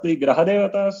the Graha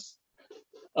Devatas,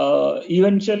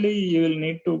 eventually you will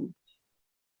need to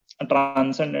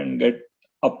transcend and get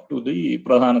up to the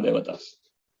Pradhana Devatas.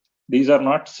 These are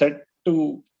not set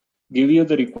to give you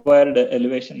the required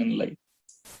elevation in life.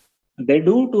 They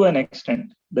do to an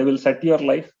extent. They will set your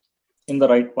life in the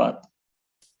right path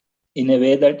in a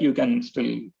way that you can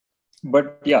still.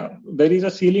 But yeah, there is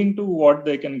a ceiling to what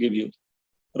they can give you.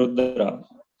 Rudra.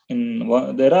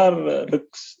 There are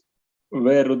riks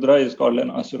where Rudra is called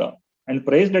an Asura and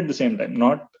praised at the same time,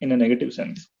 not in a negative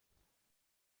sense.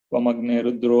 Vamagne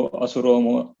Rudro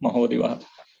Asuro Mahodiva.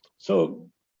 So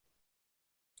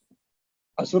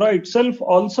Asura itself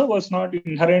also was not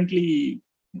inherently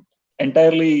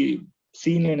entirely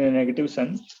seen in a negative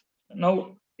sense.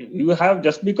 Now, you have,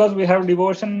 just because we have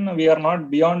devotion, we are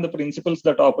not beyond the principles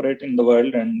that operate in the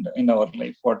world and in our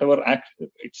life. Whatever act,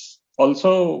 it's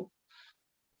also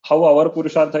how our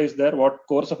Purushartha is there, what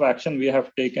course of action we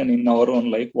have taken in our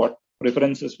own life, what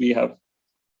preferences we have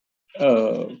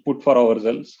put for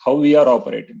ourselves, how we are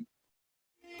operating.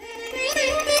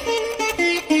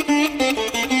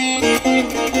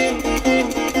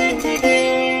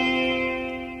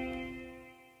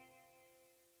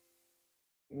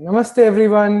 Namaste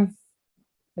everyone.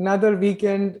 Another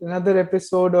weekend, another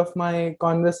episode of my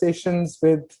conversations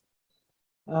with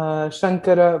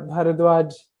Shankara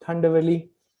Bharadwaj Thandavali.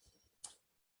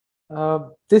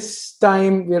 This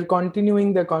time we are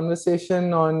continuing the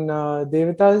conversation on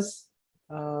Devatas,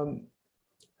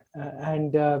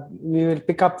 and we will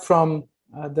pick up from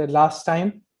the last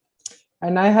time.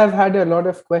 And I have had a lot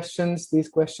of questions. These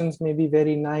questions may be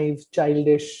very naive,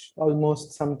 childish,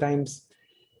 almost sometimes.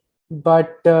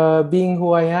 But being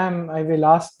who I am, I will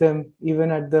ask them even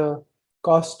at the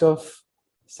cost of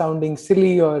sounding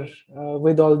silly or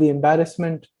with all the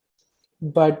embarrassment.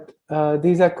 But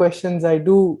these are questions I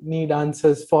do need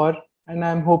answers for, and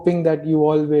I'm hoping that you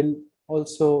all will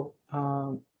also,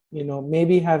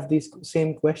 maybe have these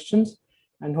same questions,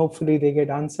 and hopefully they get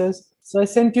answers. So I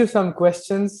sent you some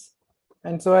questions,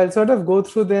 and so I'll sort of go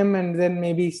through them and then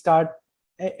maybe start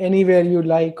anywhere you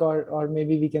like, or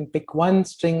maybe we can pick one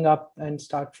string up and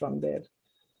start from there.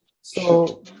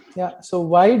 So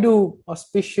why do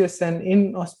auspicious and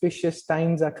inauspicious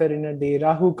times occur in a day?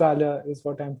 Rahu Kala is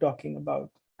what I'm talking about.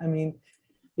 I mean,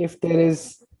 if there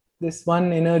is this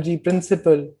one energy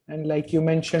principle, and like you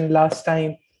mentioned last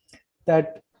time,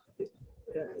 that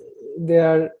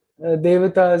there are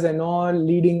devatas and all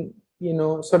leading,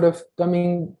 sort of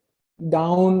coming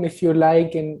down, if you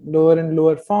like, in lower and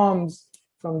lower forms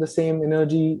from the same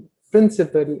energy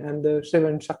principle and the Shiva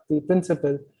and Shakti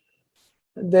principle,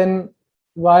 then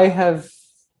why have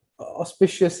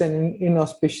auspicious and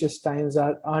inauspicious times?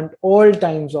 Aren't all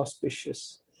times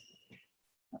auspicious?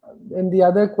 And the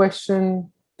other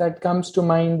question that comes to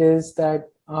mind is that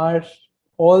are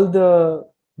all the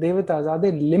devatas, are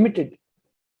they limited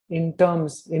in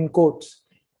terms, in quotes,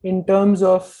 in terms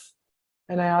of,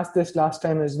 and I asked this last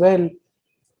time as well,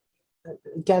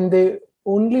 can they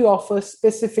only offer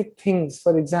specific things?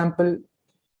 For example,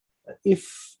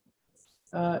 if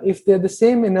they're the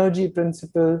same energy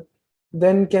principle,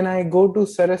 then can I go to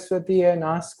Saraswati and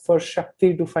ask for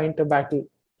Shakti to fight a battle?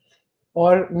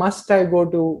 Or must I go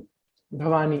to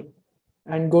Bhavani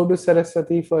and go to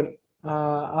Saraswati for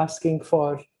asking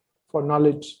for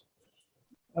knowledge?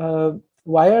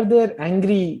 Why are there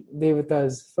angry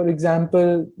devatas? For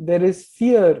example, there is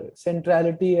fear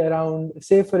centrality around,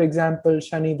 say for example,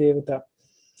 Shani Devata.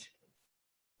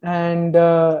 And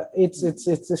it's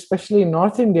especially in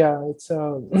North India. It's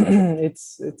you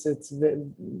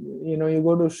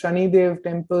go to Shani Dev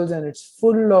temples and it's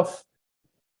full of.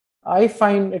 I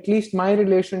find at least my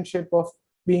relationship of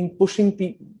going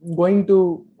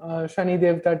to Shani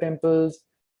Devata temples.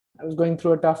 I was going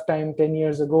through a tough time 10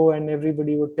 years ago, and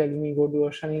everybody would tell me go to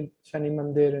a Shani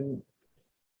Mandir, and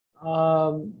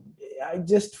I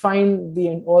just find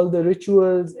all the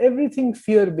rituals, everything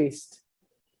fear-based.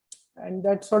 And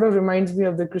that sort of reminds me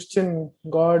of the Christian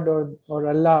God or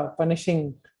Allah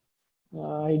punishing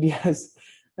ideas.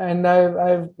 And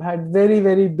I've had very,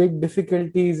 very big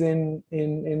difficulties in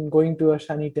going to a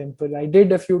Shani temple. I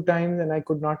did a few times and I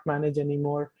could not manage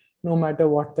anymore, no matter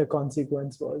what the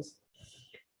consequence was.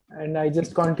 And I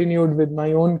just continued with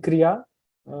my own Kriya,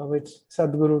 which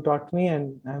Sadhguru taught me,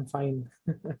 and I'm fine.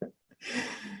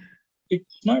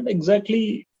 It's not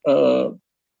exactly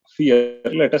fear.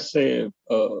 Let us say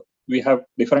we have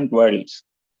different worlds.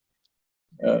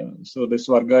 So the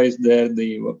Swarga is there,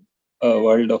 the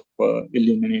world of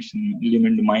illumination,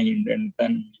 illumined mind, and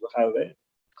then you have a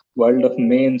world of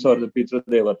mains or the Pitra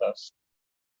Devatas.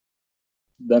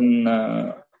 Then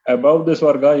above the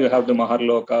Swarga, you have the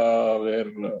Maharloka,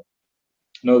 where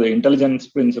the intelligence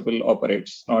principle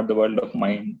operates, not the world of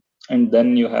mind. And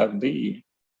then you have the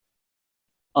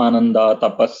Ananda,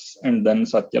 Tapas, and then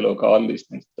Satyaloka, all these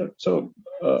things. So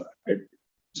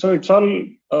it's all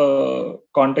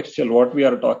contextual, what we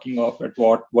are talking of, at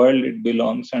what world it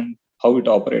belongs and how it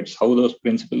operates, how those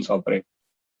principles operate.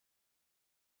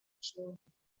 So,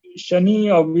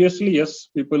 Shani, obviously, yes,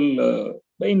 people,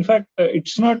 in fact,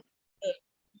 it's not,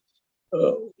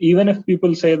 even if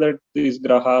people say that these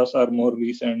grahas are more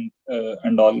recent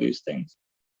and all these things,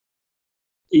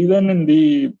 even in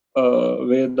the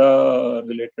Veda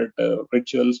related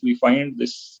rituals, we find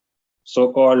this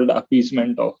so-called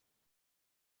appeasement of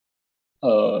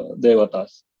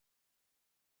devatas,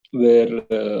 where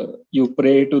you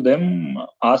pray to them,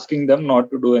 asking them not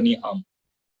to do any harm.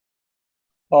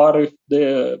 Or if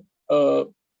they,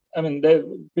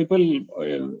 people,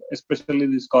 especially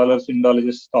the scholars,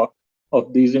 Indologists, talk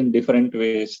of these in different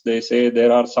ways. They say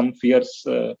there are some fierce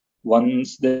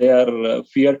ones, they are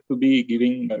feared to be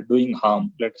doing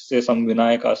harm. Let's say some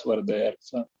Vinayakas were there,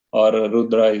 or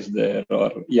Rudra is there,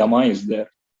 or Yama is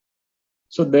there.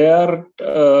 So they are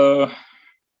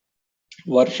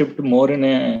worshipped more in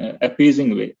a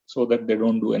appeasing way, so that they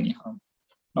don't do any harm.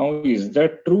 Now, is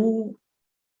that true?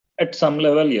 At some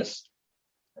level, yes.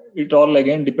 It all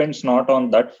again depends not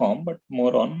on that form, but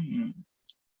more on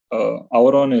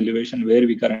our own elevation, where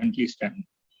we currently stand.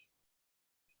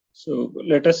 So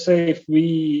let us say if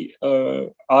we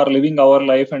are living our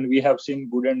life and we have seen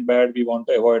good and bad, we want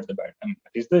to avoid the bad. And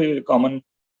that is the common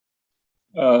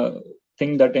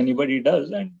thing that anybody does.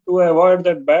 And to avoid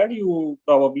that bad, you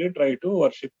probably try to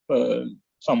worship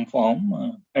some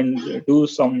form and do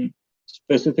some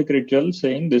specific ritual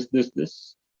saying this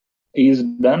is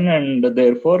done, and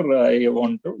therefore I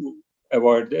want to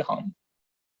avoid the harm.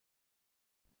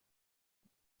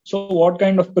 So what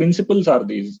kind of principles are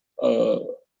these?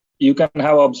 You can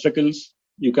have obstacles,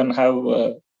 you can have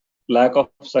lack of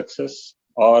success,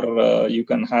 or you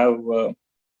can have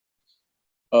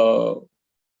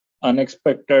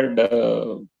unexpected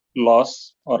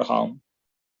loss or harm.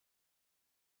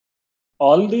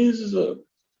 All these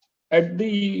at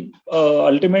the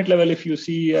ultimate level, if you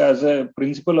see as a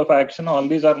principle of action, all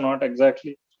these are not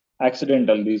exactly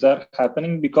accidental. These are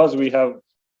happening because we have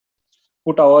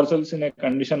put ourselves in a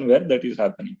condition where that is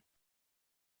happening.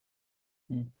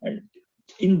 And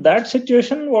in that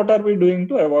situation, what are we doing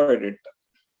to avoid it?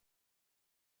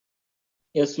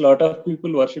 Yes, a lot of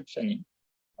people worship Shani.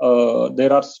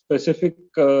 There are specific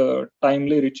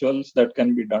timely rituals that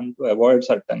can be done to avoid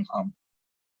certain harm.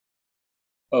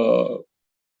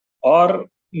 Or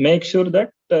make sure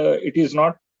that it is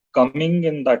not coming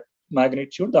in that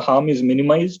magnitude. The harm is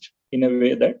minimized in a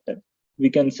way that we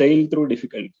can sail through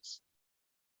difficulties.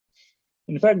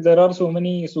 In fact, there are so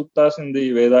many suktas in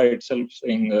the Veda itself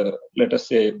saying, let us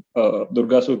say,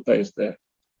 Durga Sukta is there.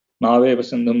 Nave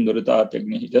vasandham durita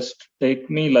tyagni. Just take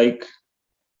me like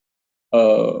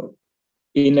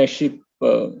in a ship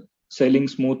sailing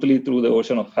smoothly through the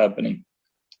ocean of happening,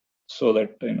 so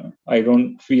that I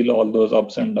don't feel all those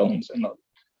ups and downs and all.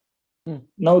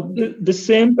 Now, the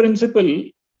same principle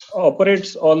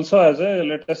operates also as a,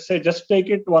 let us say, just take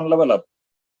it one level up.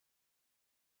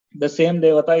 The same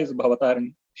Devata is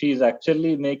Bhavatarini. She is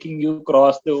actually making you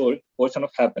cross the ocean of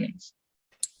happenings.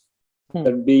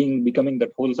 That becoming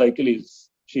that whole cycle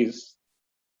she's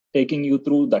taking you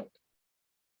through that.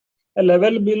 A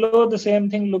level below, the same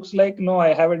thing looks like, no,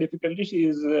 I have a difficulty. She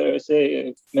is,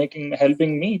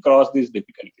 helping me cross these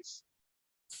difficulties.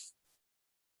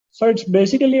 So it's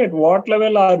basically at what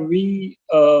level are we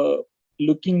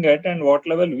looking at, and what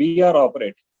level we are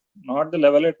operating, not the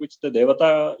level at which the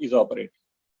Devata is operating.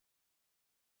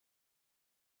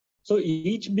 So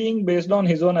each being based on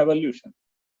his own evolution.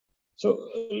 So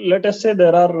let us say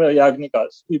there are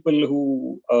Yagnikas, people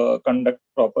who conduct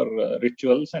proper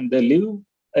rituals, and they live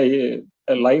a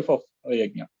life of a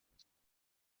yajna.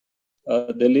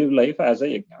 They live life as a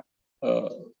yajna.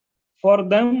 For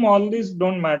them, all these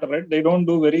don't matter, right? They don't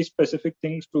do very specific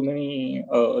things to many.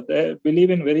 They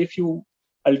believe in very few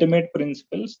ultimate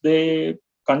principles. They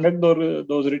conduct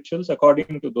those rituals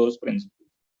according to those principles.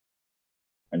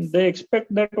 And they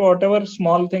expect that whatever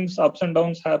small things, ups and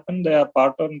downs happen, they are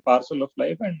part and parcel of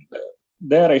life. And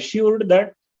they are assured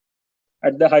that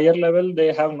at the higher level,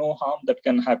 they have no harm that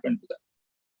can happen to them.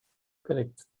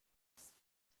 Correct.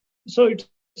 So it's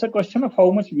a question of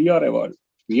how much we are evolved.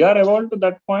 We are evolved to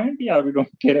that point, we don't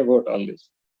care about all this.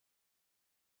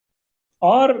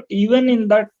 Or even in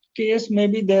that case,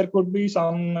 maybe there could be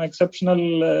some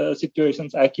exceptional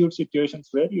situations, acute situations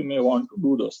where you may want to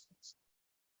do those things.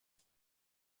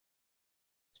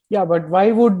 Yeah, but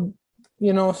why would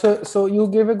so you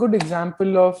gave a good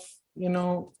example of,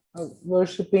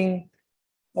 worshipping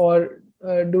or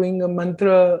doing a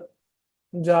mantra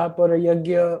jap or a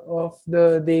yagya of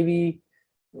the Devi,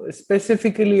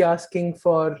 specifically asking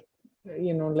for,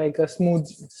 like a smooth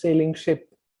sailing ship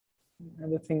and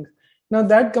other things. Now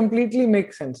that completely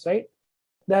makes sense, right?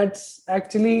 That's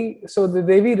actually, so the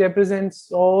Devi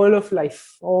represents all of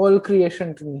life, all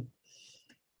creation to me.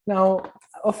 Now,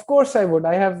 of course, I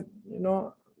have,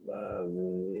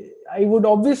 I would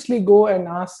obviously go and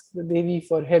ask the Devi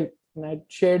for help. And I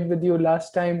shared with you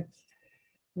last time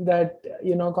that,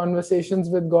 Conversations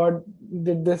with God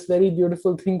did this very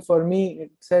beautiful thing for me.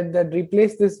 It said that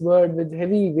replace this word with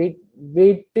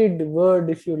weighted word,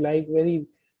 if you like,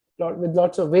 with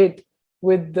lots of weight,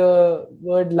 with the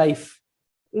word life.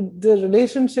 The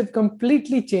relationship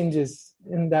completely changes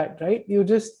in that, right? You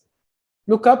just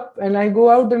look up, and I go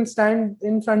out and stand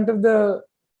in front of the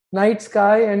night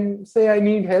sky and say, I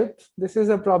need help. This is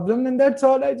a problem. And that's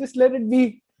all. I just let it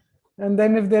be. And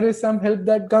then if there is some help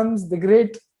that comes, the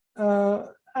great.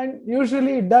 And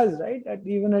usually it does, right?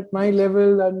 Even at my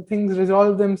level, and things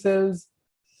resolve themselves.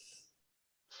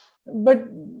 But,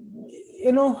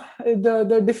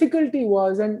 the difficulty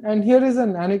was, and here is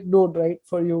an anecdote, right,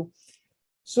 for you.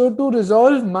 So to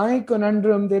resolve my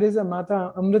conundrum, there is a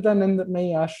Mata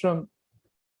Amritanandamayi ashram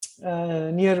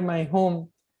near my home,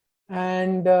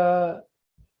 and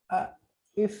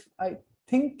if I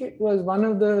think it was one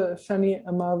of the Shani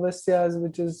Amavasyas,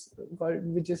 which is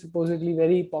supposedly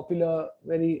very popular,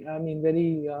 very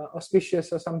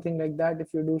auspicious or something like that,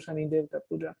 if you do Shani Devta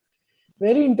Puja.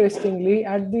 Very interestingly,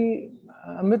 at the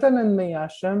Amritanandamayi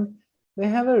ashram, they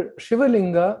have a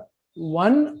Shivalinga,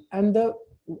 one, and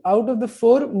out of the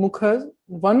 4 mukhas,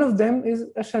 one of them is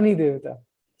a Shani Devata.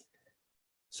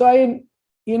 So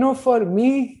for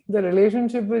me, the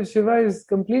relationship with Shiva is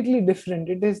completely different.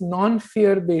 It is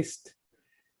non-fear based.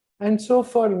 And so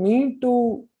for me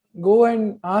to go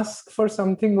and ask for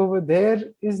something over there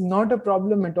is not a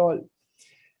problem at all.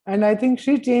 And I think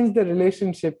she changed the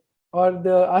relationship, or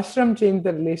the ashram changed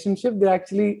the relationship. They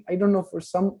actually, I don't know, for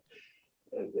some,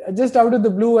 just out of the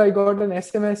blue, I got an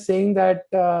SMS saying that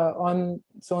on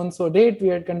so-and-so date, we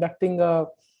are conducting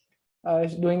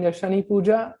doing a Shani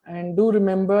Puja. And do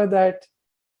remember that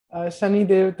Shani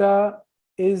Devata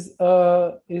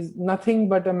is nothing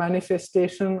but a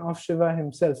manifestation of Shiva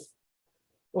himself.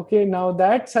 Okay, now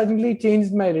that suddenly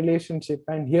changed my relationship.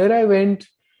 And here I went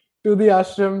to the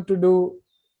ashram to do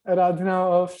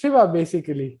Aradhana of Shiva,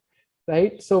 basically.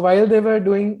 Right? So while they were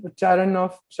doing Charan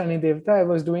of Shani Devata, I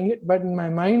was doing it, but in my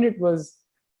mind it was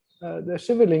the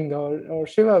Shivalinga or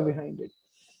Shiva behind it.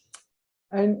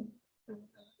 And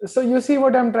so you see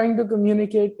what I'm trying to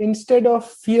communicate. Instead of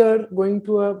fear, going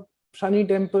to a Shani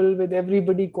temple with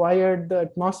everybody quiet, the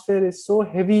atmosphere is so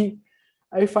heavy.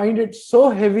 I find it so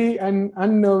heavy and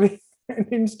unnerving. And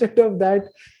instead of that,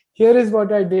 here is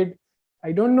what I did.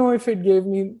 I don't know if it gave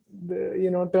me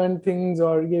turned things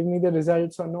or gave me the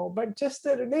results or no, but just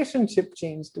the relationship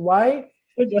changed. Why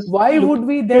would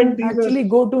we then actually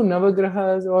go to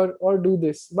Navagrahas or do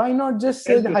this? Why not just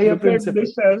say the higher principle?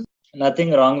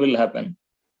 Nothing wrong will happen.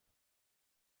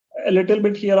 A little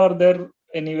bit here or there,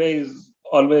 anyways,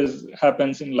 always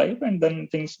happens in life, and then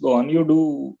things go on. You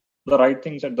do the right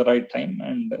things at the right time,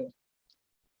 and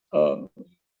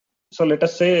so let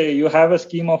us say you have a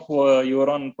scheme of your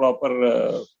own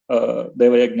proper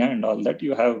Deva Yajna and all that.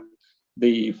 You have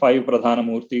the 5 Pradhana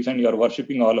Murtis and you are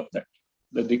worshipping all of that.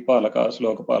 The Dikpalakas,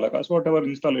 Lokapalakas, whatever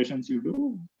installations you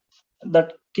do,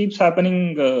 that keeps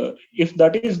happening. If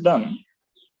that is done,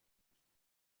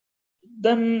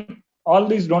 then all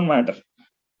these don't matter.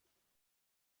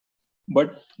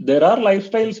 But there are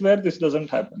lifestyles where this doesn't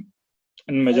happen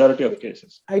in majority of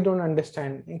cases. I don't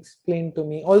understand. Explain to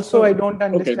me. Also, I don't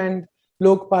understand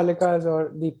Lokpalakas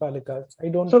or Deepalakas. I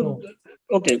don't know.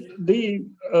 Okay.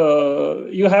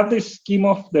 You have this scheme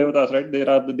of Devatas, right? There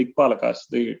are the Dikpalakas,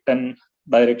 the 10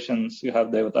 directions. You have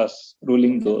Devatas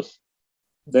ruling those.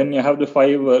 Then you have the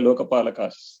 5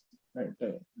 Lokapalakas, right?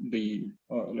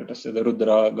 Let us say the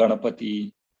Rudra,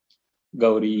 Ganapati,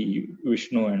 Gauri,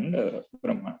 Vishnu, and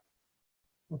Brahma.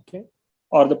 Okay.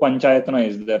 Or the Panchayatana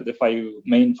is there, the 5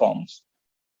 main forms,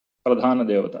 Pradhana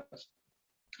Devatas.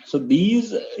 So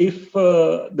these, if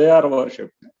they are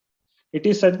worshipped, it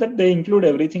is said that they include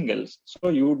everything else. So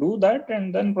you do that,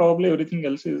 and then probably everything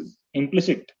else is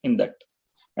implicit in that.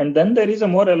 And then there is a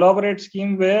more elaborate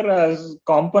scheme where, as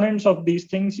components of these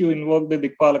things, you invoke the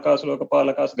Dikpalakas,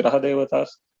 Lokapalakas, Graha Devatas,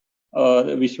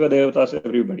 the Vishwa Devatas,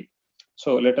 everybody.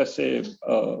 So let us say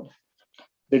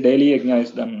the daily yajna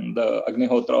is done, the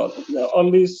Agnihotra,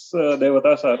 all these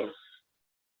devatas are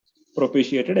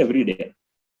propitiated every day.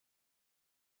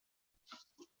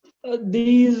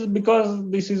 Because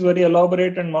this is very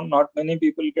elaborate and not many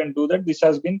people can do that, this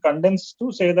has been condensed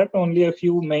to say that only a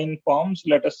few main forms,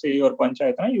 let us say your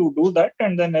Panchayatana, you do that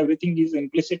and then everything is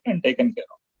implicit and taken care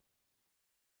of.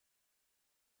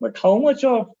 But how much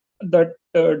of that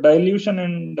dilution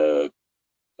and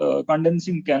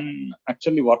condensing can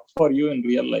actually work for you in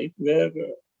real life, where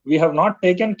we have not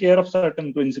taken care of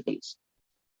certain principles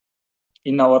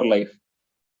in our life?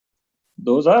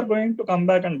 Those are going to come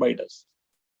back and bite us.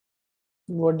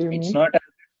 What do you mean? It's not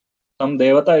some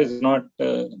devata is not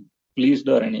pleased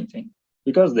or anything,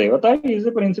 because devata is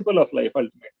a principle of life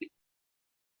ultimately.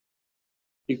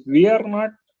 If we are not,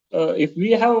 if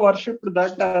we have worshipped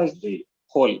that as the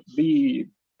whole, the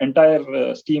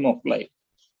entire scheme of life,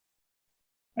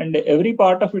 and every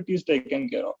part of it is taken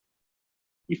care of.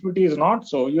 If it is not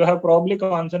so, you have probably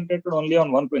concentrated only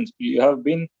on one principle. You have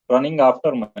been running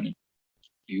after money.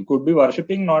 You could be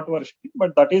worshipping, not worshipping,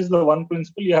 but that is the one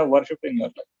principle you have worshipped in your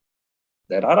life.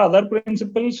 There are other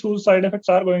principles whose side effects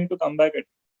are going to come back at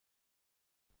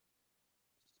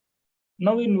you.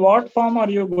 Now, in what form are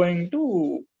you going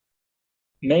to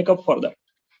make up for that?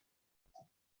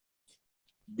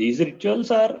 These rituals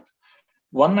are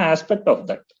one aspect of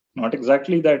that. Not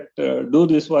exactly that do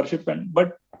this worship,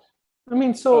 but I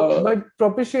mean, but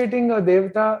propitiating a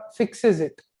devata fixes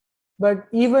it. But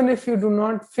even if you do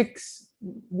not fix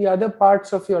the other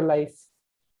parts of your life,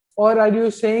 or are you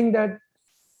saying that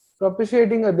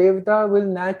propitiating a devata will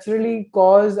naturally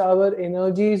cause our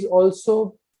energies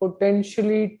also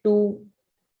potentially to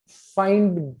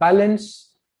find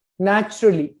balance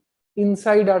naturally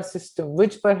inside our system,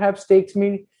 which perhaps takes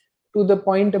me to the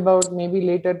point about maybe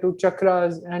later to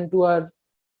chakras and to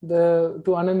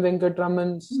Anand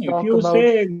Venkatraman's talk about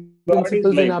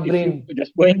principles in our brain.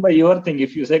 Just going by your thing,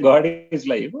 if you say God is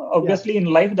life, obviously in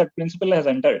life that principle has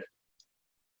entered.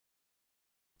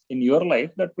 In your life,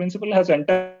 that principle has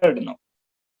entered now.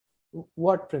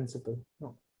 What principle?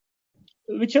 No.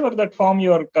 Whichever that form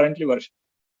you are currently worshipping.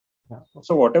 Yeah, okay.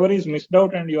 So whatever is missed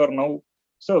out and you are now.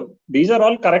 So these are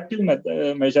all corrective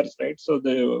measures, right? So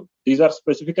these are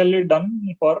specifically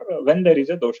done for when there is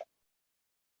a dosha.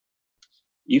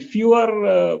 If you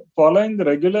are following the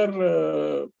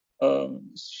regular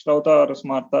Shrauta or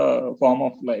Smarta form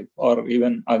of life, or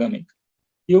even Agamic,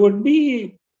 your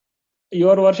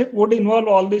worship would involve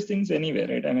all these things anyway,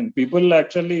 right? I mean, people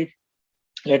actually,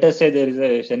 let us say there is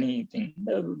a Shani thing.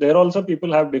 There also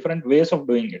people have different ways of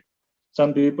doing it.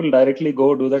 Some people directly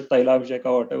go do that Tailabhisheka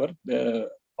or whatever,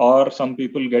 or some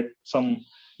people get some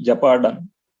japa done.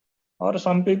 Or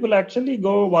some people actually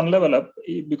go one level up,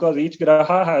 because each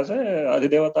graha has a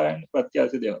Adhidevata and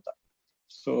Pratyadhidevata.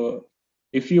 So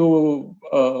if you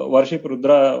worship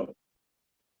Rudra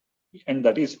and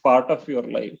that is part of your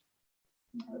life,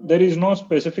 there is no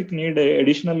specific need,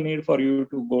 additional need for you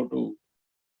to go to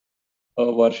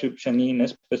worship Shani in a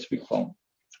specific form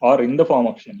or in the form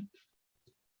of Shani.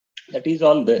 That is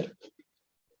all there.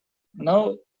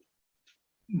 Now,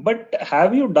 but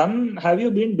have you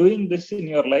been doing this in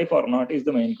your life or not is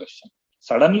the main question.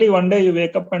 Suddenly one day you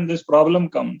wake up and this problem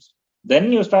comes.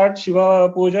 Then you start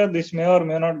Shiva Puja, this may or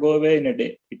may not go away in a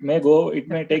day. It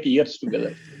may take years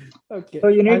together. Okay. So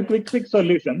you need quick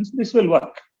solutions. This will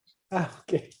work.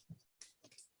 Okay.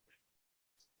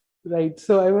 Right.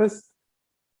 So I was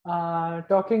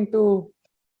talking to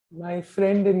my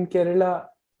friend in Kerala.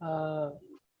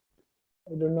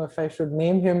 I don't know if I should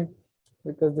name him,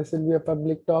 because this will be a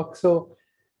public talk. So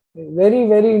very,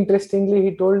 very interestingly,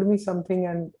 he told me something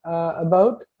and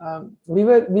about we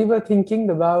were thinking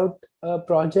about a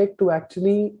project to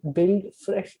actually build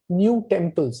fresh new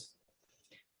temples.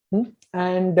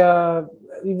 And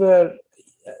we were,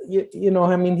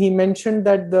 I mean, he mentioned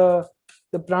that the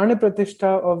prana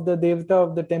pratishtha of the devata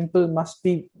of the temple must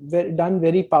be done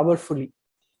very powerfully,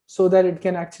 so that it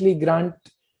can actually grant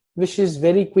wishes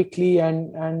very quickly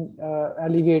and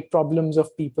alleviate problems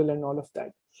of people and all of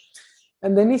that.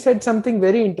 And then he said something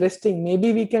very interesting.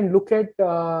 Maybe we can look at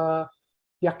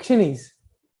Yakshinis,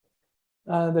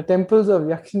 the temples of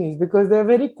Yakshinis, because they're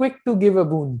very quick to give a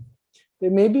boon. They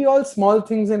may be all small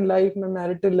things in life, my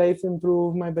marital life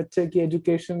improve, my bachche ki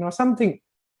education or something,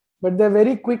 but they're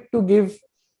very quick to give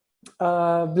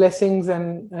blessings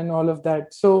and all of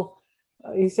that. So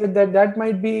he said that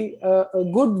might be a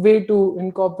good way to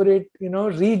incorporate,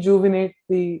 rejuvenate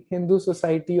the Hindu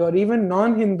society, or even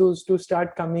non-Hindus to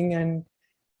start coming and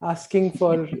asking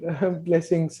for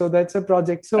blessings. So that's a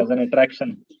project. So as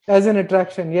an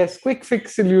attraction, yes, quick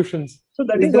fix solutions. So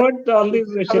that is what all these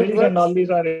Shirdis and all these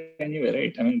are anyway,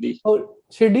 right? I mean,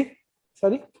 Shirdi?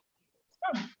 Sorry?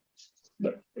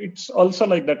 It's also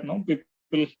like that, no?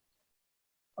 People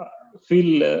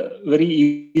feel very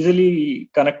easily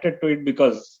connected to it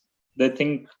because they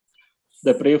think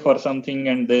they pray for something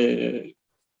and they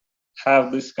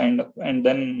have this kind of, and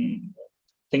then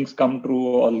things come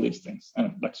true, all these things.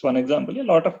 And that's one example. A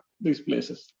lot of these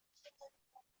places.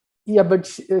 Yeah, but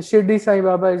Shirdi Sai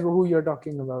Baba is who you're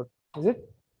talking about, is it?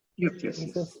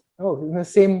 Yes. Oh, in the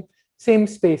same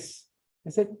space,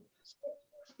 is it?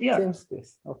 Yeah. Same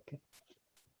space. Okay.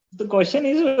 The question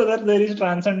is whether there is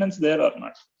transcendence there or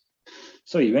not.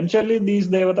 So eventually these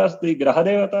devatas, the graha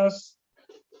devatas,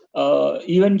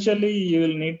 eventually you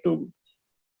will need to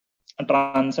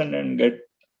transcend and get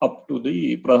up to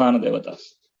the pradhana devatas.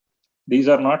 These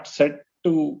are not set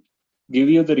to give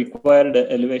you the required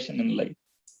elevation in life.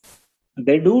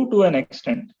 They do to an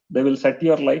extent. They will set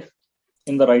your life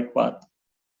in the right path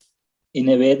in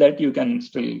a way that you can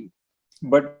still,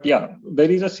 but yeah,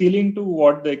 there is a ceiling to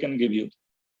what they can give you.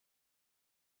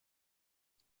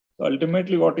 So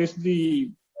ultimately, what is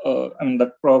the,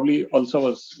 that probably also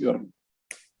was your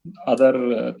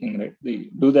other thing, right?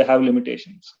 Do they have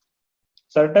limitations?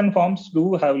 Certain forms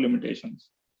do have limitations.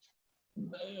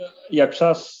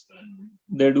 Yakshas,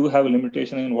 they do have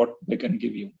limitation in what they can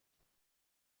give you.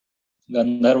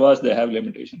 Gandharvas, they have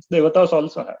limitations. Devatas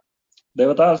also have.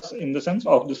 Devatas in the sense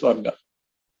of the Swarga.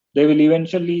 They will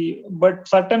eventually, but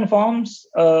certain forms,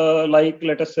 like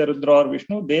let us say Rudra or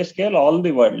Vishnu, they scale all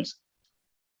the worlds.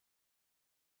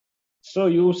 So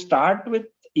you start with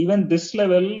even this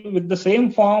level, with the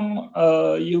same form,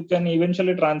 you can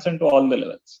eventually transcend to all the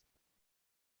levels.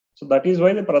 So that is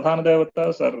why the Pradhana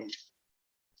Devatas are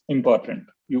important.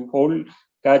 You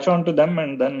catch on to them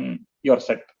and then you're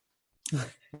set.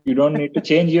 You don't need to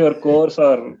change your course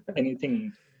or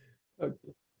anything.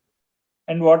 Okay.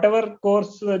 And whatever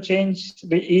course change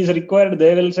is required,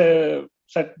 they will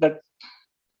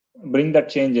bring that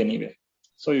change anyway.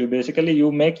 So you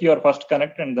make your first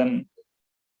connect and then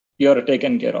you're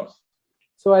taken care of.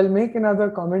 So I'll make another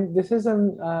comment. This is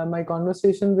my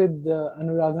conversation with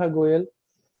Anuradha Goyal.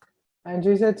 And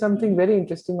she said something very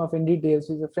interesting of in detail.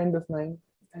 She's a friend of mine.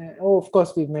 Of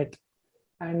course, we've met.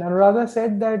 And Anuradha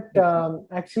said that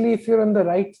actually, if you're on the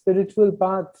right spiritual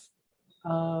path,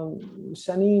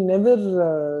 Shani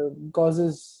never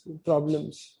causes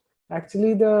problems.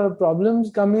 Actually, the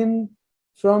problems come in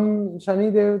from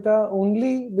Shani Devata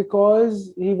only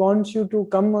because he wants you to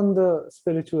come on the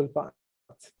spiritual path.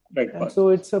 Right. And so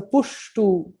it's a push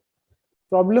to,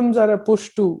 problems are a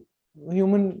push to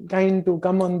humankind to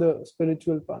come on the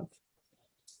spiritual path.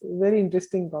 Very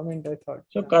interesting comment, I thought.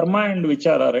 So karma and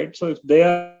vichara, right? So if they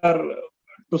are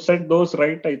to set those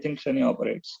right, I think Shani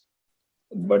operates.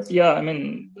 But yeah,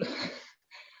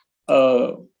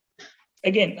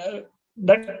 again,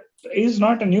 that is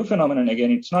not a new phenomenon.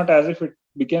 Again, it's not as if it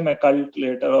became a cult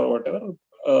later or whatever.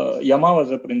 Yama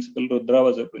was a principle, Rudra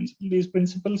was a principle. These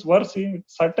principles were seen with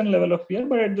certain level of fear,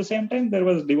 but at the same time, there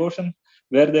was devotion.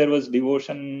 Where there was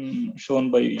devotion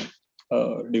shown by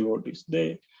devotees,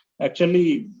 they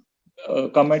actually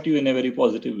come at you in a very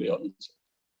positive way also.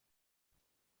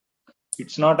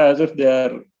 It's not as if they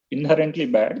are inherently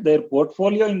bad. Their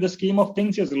portfolio in the scheme of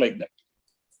things is like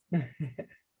that.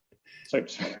 So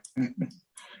it's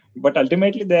but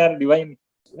ultimately they are divine.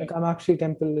 Kamakshi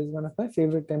temple is one of my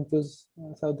favorite temples,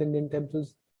 South Indian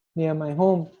temples near my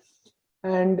home,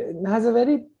 and it has a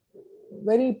very,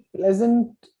 very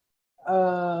pleasant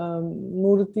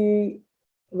Murti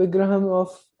Vigraham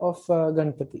of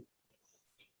Ganpati.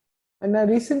 And I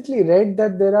recently read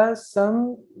that there are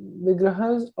some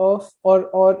Vigrahas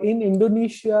or in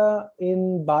Indonesia,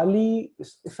 in Bali,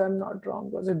 if I'm not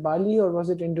wrong, was it Bali or was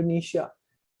it Indonesia?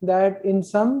 That in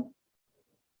some,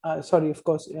 of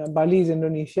course, Bali is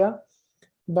Indonesia,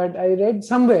 but I read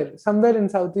somewhere in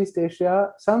Southeast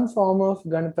Asia, some form of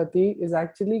Ganpati is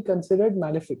actually considered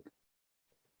malefic.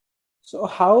 So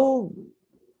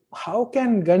how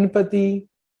can Ganpati,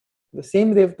 the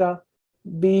same Devata,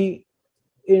 be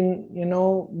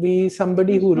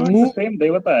somebody who removes the same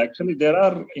Devata? Actually, there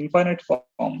are infinite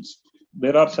forms.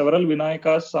 There are several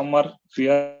Vinayakas. Some are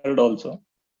feared also.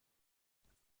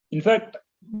 In fact,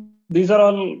 these are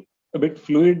all a bit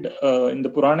fluid. In the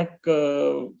Puranic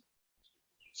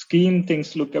scheme,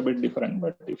 things look a bit different.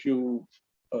 But if you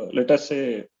let us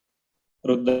say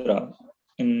Rudra,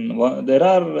 there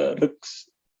are riks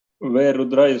where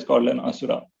Rudra is called an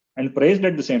Asura and praised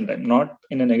at the same time, not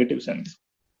in a negative sense.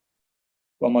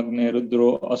 Vamagne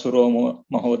Rudro Asuro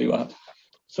Mahodiva.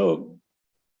 So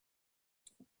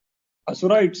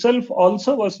Asura itself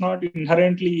also was not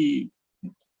inherently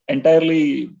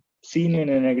entirely seen in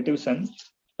a negative sense.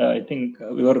 I think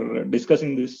we were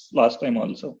discussing this last time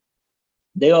also.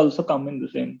 they also come in the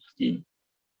same scheme.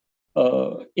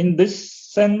 In this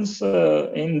sense,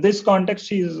 in this context,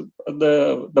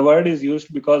 the word is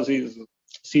used because he's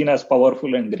seen as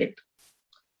powerful and great,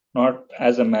 not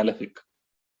as a malefic.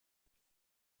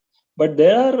 But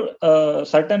there are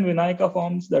certain Vinayaka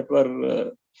forms that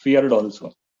were feared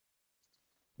also.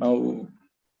 Now,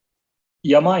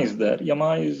 Yama is there.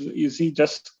 Yama is he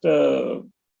just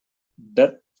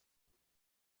death?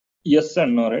 Yes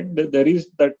and no, right? There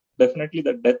is that, definitely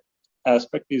the death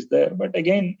aspect is there. But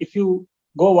again, if you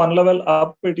go one level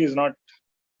up, it is not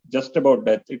just about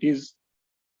death. It is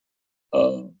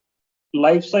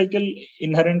life cycle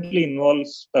inherently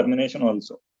involves termination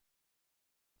also.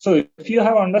 So if you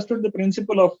have understood the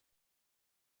principle of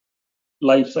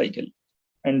life cycle,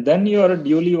 and then you are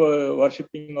duly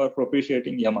worshipping or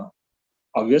propitiating Yama,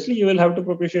 obviously you will have to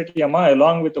propitiate Yama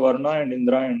along with Varna and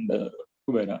Indra and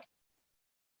Kubera.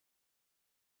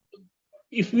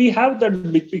 If we have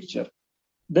that big picture,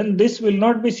 then this will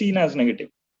not be seen as negative.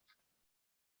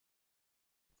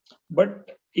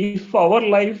 But if our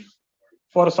life,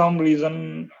 for some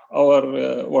reason,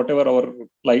 our whatever our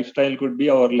lifestyle could be,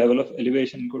 our level of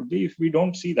elevation could be, if we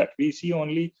don't see that, we see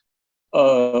only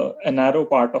a narrow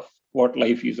part of what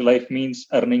life is. Life means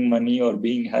earning money or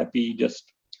being happy,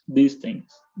 just these things.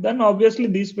 Then obviously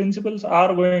these principles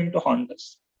are going to haunt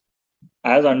us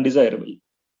as undesirable.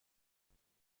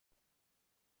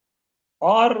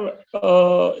 Or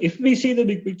if we see the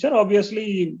big picture,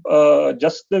 obviously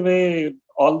just the way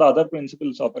all the other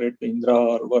principles operate, the Indra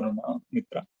or Varuna,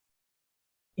 Mitra,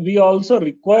 we also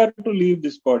require to leave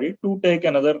this body to take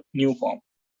another new form.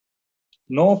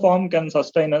 No form can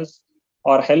sustain us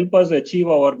or help us achieve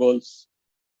our goals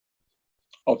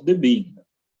of the being.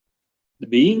 The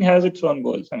being has its own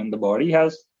goals. I mean, the body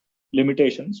has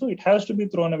limitations, so it has to be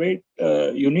thrown away.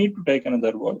 You need to take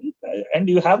another body, and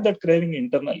you have that craving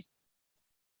internally.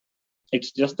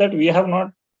 It's just that we have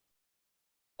not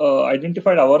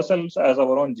identified ourselves as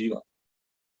our own jiva.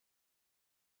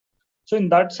 So in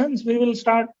that sense, we will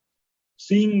start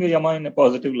seeing Yama in a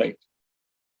positive light.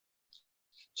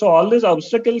 So all these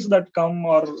obstacles that come,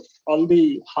 or all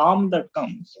the harm that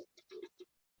comes,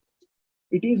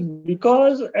 it is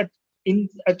because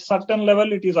at certain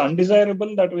level it is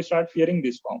undesirable that we start fearing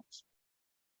these forms.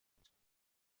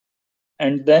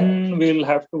 And then we'll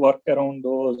have to work around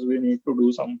those. We need to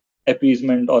do some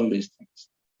appeasement, all these things.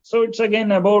 So it's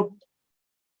again about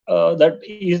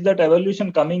that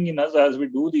evolution coming in us as we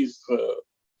do these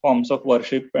forms of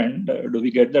worship, and do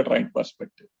we get that right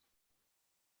perspective?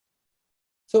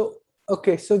 So,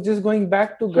 okay, so just going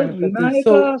back to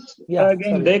Ganpati.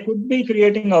 Again, they could be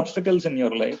creating obstacles in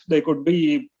your life. They could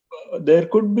be, there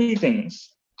could be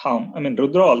things harm. I mean,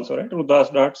 Rudra also, right? Rudra's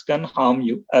darts can harm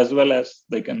you as well as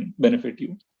they can benefit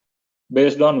you,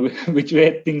 based on which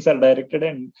way things are directed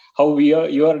and how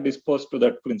you are disposed to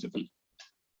that principle.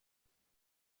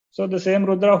 So the same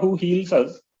Rudra who heals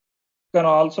us can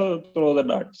also throw the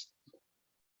darts.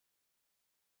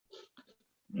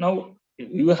 Now,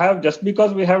 you have, just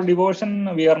because we have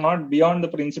devotion, we are not beyond the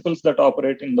principles that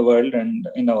operate in the world and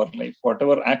in our life.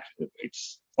 Whatever act,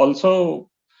 it's also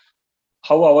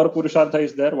how our Purushartha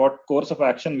is there, what course of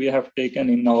action we have taken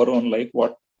in our own life,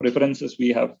 what preferences we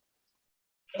have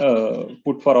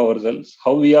put for ourselves,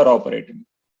 how we are operating.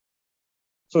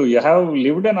 So you have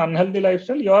lived an unhealthy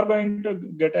lifestyle, you are going to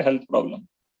get a health problem.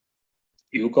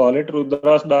 You call it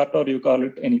Rudra's dart or you call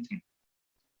it anything.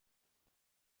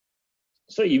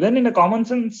 So even in a common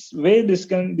sense way, these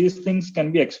things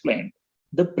can be explained.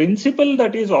 The principle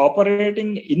that is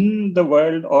operating in the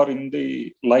world or in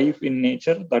the life in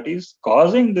nature that is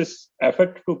causing this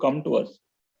effect to come to us,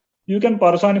 you can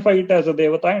personify it as a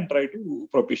devata and try to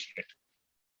propitiate.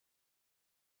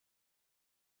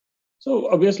 So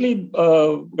obviously,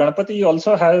 Ganpati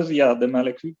also has, the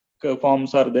malefic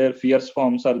forms are there, fierce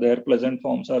forms are there, pleasant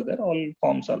forms are there, all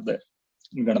forms are there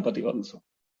in Ganpati also.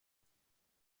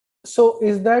 So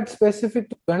is that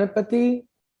specific to Ganpati?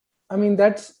 I mean,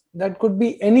 that could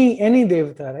be any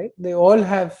devata, right? They all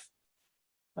have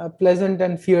pleasant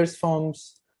and fierce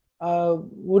forms.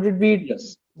 Would it be?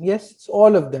 Yes. Yes, it's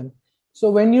all of them.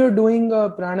 So when you're doing a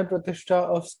prana pratishtha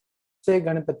of, say,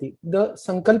 Ganpati, the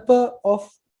sankalpa of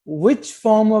which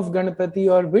form of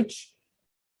Ganpati, or which,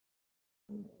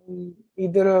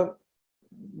 either a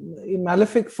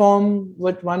malefic form,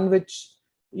 but one which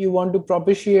you want to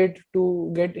propitiate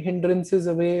to get hindrances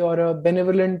away, or a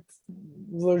benevolent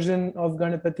version of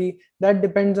Ganpati, that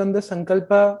depends on the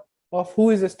sankalpa of who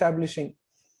is establishing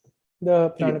the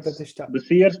prana pratishtha. The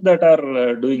seers that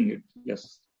are doing it,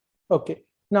 yes. Okay.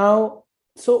 Now,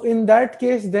 so in that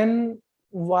case, then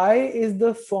why is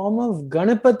the form of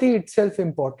Ganapati itself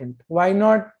important? Why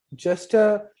not just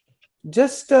a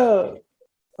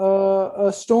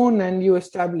stone and you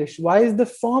establish? Why is the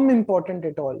form important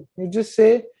at all? You just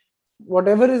say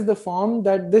whatever is the form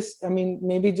that this, I mean,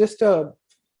 maybe just a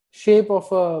shape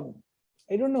of a,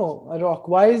 I don't know, a rock.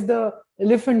 Why is the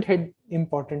elephant head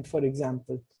important, for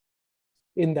example,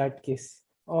 in that case?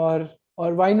 Or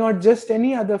why not just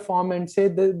any other form and say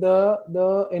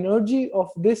the energy of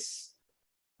this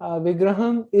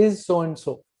Vigraham is so and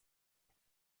so.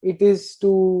 It is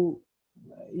to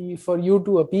for you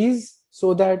to appease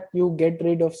so that you get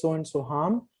rid of so and so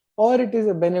harm, or it is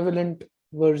a benevolent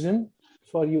version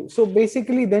for you. So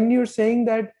basically, then you're saying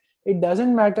that it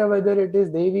doesn't matter whether it is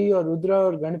Devi or Rudra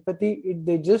or Ganapati,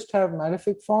 they just have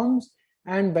malefic forms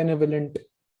and benevolent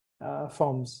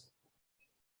forms.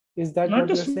 Is that Not what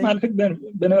you're just saying? malefic,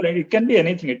 benevolent. It can be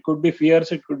anything. It could be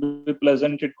fierce, it could be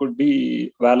pleasant, it could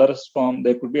be valorous form.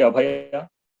 There could be Abhaya,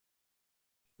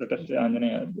 let us say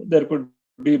Anjanaya. There could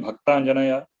be Bhakta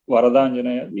Anjanaya, Varada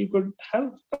Anjanaya. We could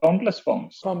have countless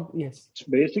forms. Yes. It's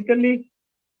basically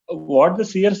what the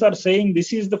seers are saying,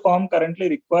 this is the form currently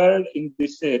required in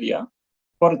this area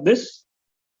for this,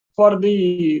 for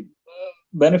the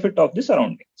benefit of the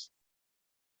surroundings.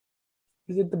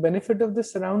 Is it the benefit of the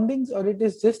surroundings, or it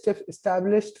is just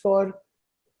established for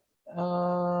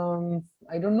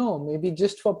I don't know, maybe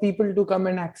just for people to come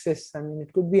and access? I mean,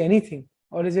 it could be anything.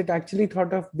 Or is it actually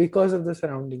thought of because of the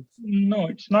surroundings? No,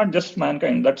 it's not just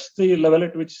mankind. That's the level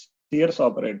at which seers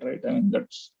operate, right? I mean,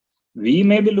 we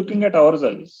may be looking at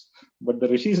ourselves, but the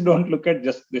rishis don't look at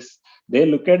just this. They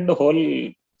look at the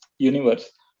whole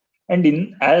universe.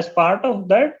 And as part of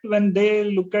that, when they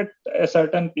look at a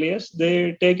certain place,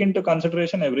 they take into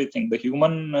consideration everything: the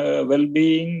human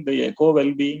well-being, the eco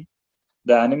well-being,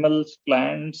 the animals,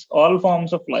 plants, all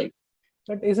forms of life.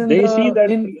 But isn't they see that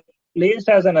place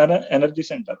as an energy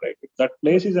center, right? That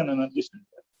place is an energy center.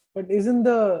 But isn't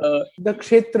the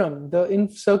kshetram, the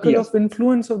circle of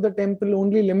influence of the temple,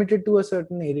 only limited to a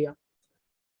certain area?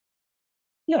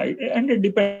 Yeah, and it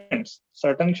depends.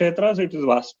 Certain kshetras, it is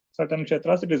vast. Certain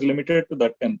kshetras, it is limited to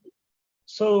that temple.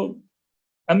 So,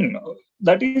 I mean,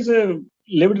 that is a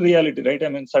lived reality, right? I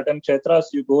mean, certain kshetras,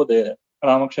 you go there.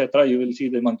 Rama Kshetra, you will see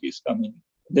the monkeys coming.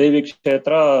 Devi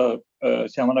Kshetra,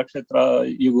 Syamala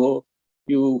Kshetra, you go,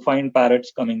 you find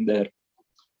parrots coming there.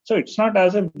 So it's not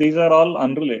as if these are all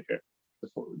unrelated.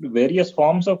 The various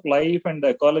forms of life and the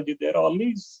ecology there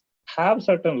always have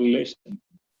certain relations.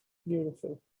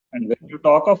 Beautiful. And when you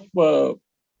talk of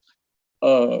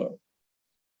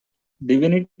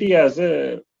divinity as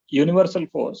a universal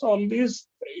force, all these,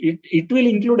 it will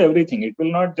include everything. It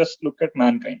will not just look at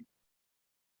mankind.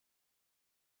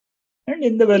 And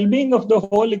in the well-being of the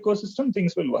whole ecosystem,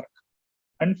 things will work.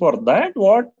 And for that,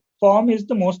 what form is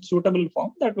the most suitable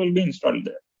form that will be installed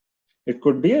there? It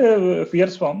could be a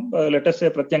fierce form. Let us say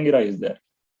Pratyangira is there,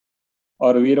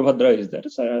 or Veerabhadra is there.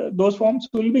 So those forms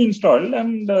will be installed,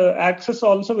 and access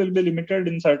also will be limited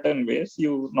in certain ways.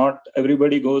 Not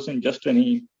everybody goes in just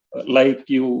any, like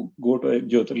you go to a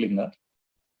Jyotirlinga.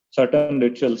 Certain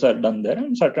rituals are done there,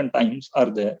 and certain times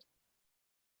are there.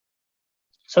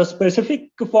 So specific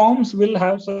forms will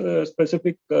have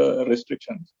specific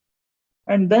restrictions.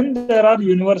 And then there are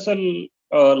universal,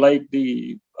 like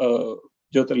the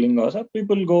Jyotirlingas.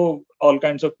 People go, all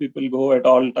kinds of people go at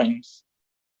all times.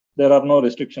 There are no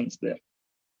restrictions there.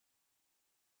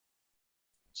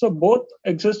 So both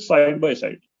exist side by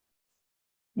side.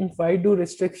 Why do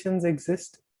restrictions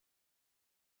exist?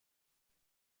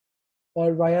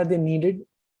 Or why are they needed?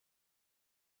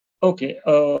 Okay,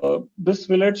 this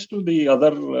relates to the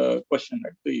other question,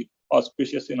 that the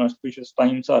auspicious, inauspicious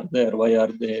times are there. Why are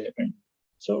they? And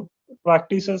so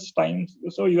practices, times.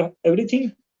 So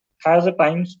everything has a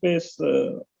time-space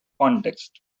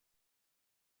context.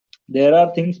 There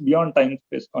are things beyond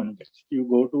time-space context. You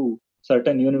go to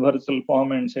certain universal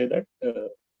form and say that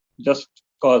just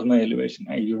cause my elevation.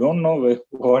 You don't know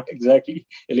what exactly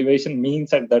elevation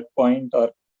means at that point, or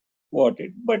what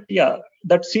it. But yeah,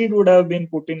 that seed would have been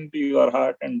put into your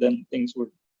heart, and then things would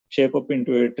shape up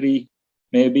into a tree,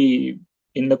 maybe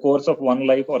in the course of one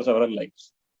life or several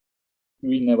lives.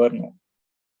 We never know.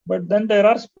 But then there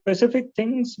are specific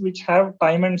things which have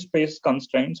time and space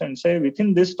constraints, and say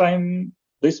within this time,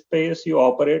 this space you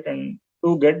operate, and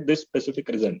to get this specific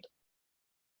result.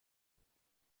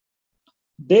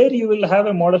 There you will have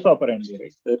a modus operandi,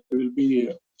 right? There will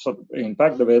be, so in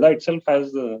fact, the Veda itself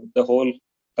has the whole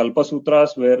Kalpa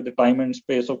Sutras, where the time and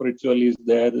space of ritual is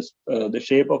there, the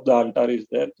shape of the altar is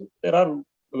there. There are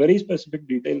very specific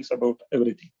details about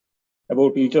everything,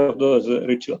 about each of those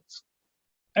rituals.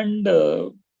 And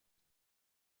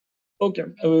Okay,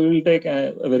 we will take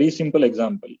a very simple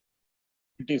example.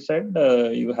 It is said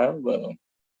you have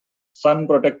sun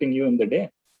protecting you in the day,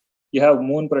 you have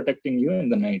moon protecting you in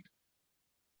the night.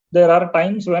 There are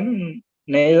times when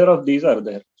neither of these are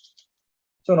there.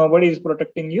 So nobody is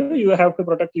protecting you. You have to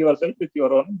protect yourself with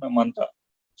your own mantra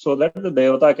so that the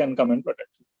Devata can come and protect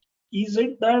you. Is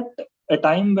it that a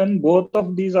time when both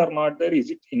of these are not there,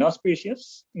 is it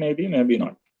inauspicious? Maybe, maybe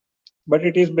not. But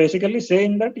it is basically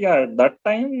saying that, yeah, at that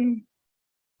time,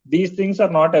 these things are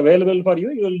not available for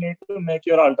you. You will need to make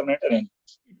your alternate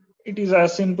arrangements. It is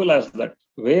as simple as that.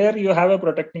 Where you have a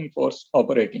protecting force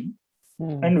operating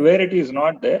and where it is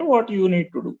not there, what you need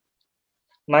to do.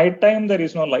 Nighttime, there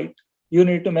is no light. You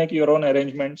need to make your own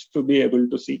arrangements to be able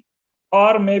to see.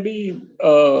 Or maybe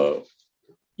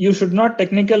you should not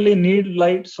technically need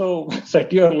light, so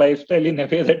set your lifestyle in a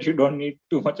way that you don't need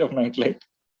too much of night light,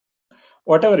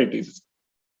 whatever it is.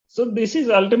 So this is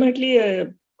ultimately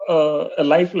a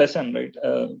life lesson, right?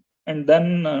 And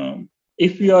then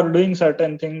if you are doing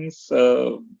certain things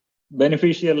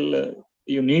beneficial,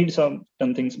 you need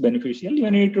certain things beneficial, you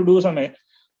need to do some,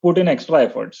 put in extra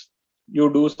efforts.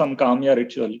 You do some kamya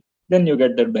ritual, then you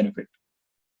get that benefit.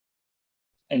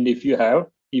 And if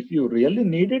you really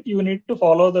need it, you need to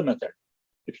follow the method.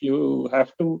 If you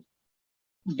have to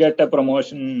get a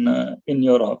promotion in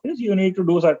your office, you need to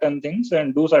do certain things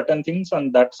and do certain things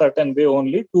on that certain way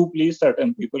only to please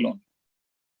certain people only.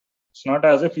 It's not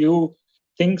as if you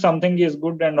think something is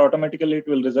good and automatically it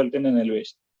will result in an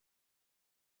elevation.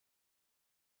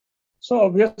 So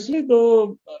obviously,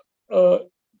 though,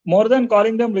 more than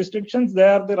calling them restrictions, they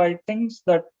are the right things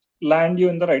that land you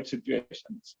in the right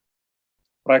situations.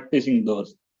 Practicing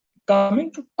those.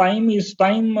 Coming to time, is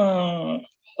time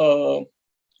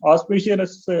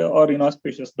auspicious or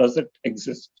inauspicious? Does it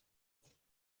exist?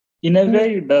 In a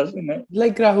way, it does.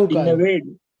 Like Rahu Kal. In a way,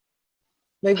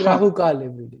 like Rahu Kal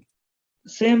every day.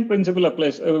 Same principle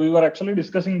applies. We were actually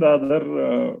discussing the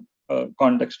other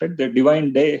context, right? The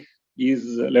divine day is,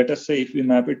 let us say, if we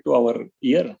map it to our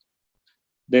year,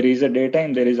 there is a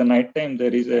daytime, there is a nighttime,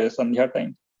 there is a sandhya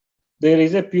time. There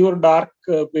is a pure dark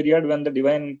period when the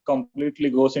divine completely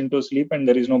goes into sleep and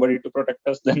there is nobody to protect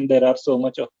us. Then there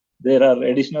are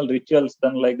additional rituals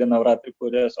done like the Navratri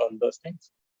pujas, all those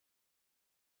things.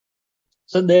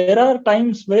 So there are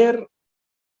times where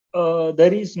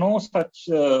there is no such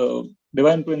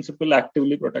divine principle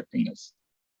actively protecting us.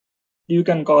 You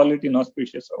can call it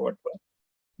inauspicious or whatever.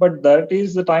 But that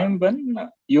is the time when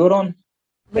your own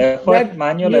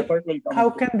manual effort will come. How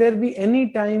can there be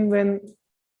any time when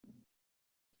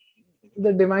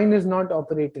the divine is not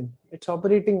operating? It's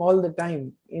operating all the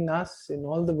time in us, in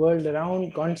all the world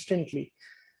around, constantly.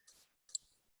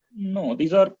 No,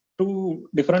 these are two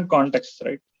different contexts,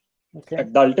 right? Okay.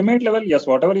 At the ultimate level, yes,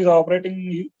 whatever is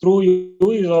operating through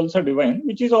you is also divine,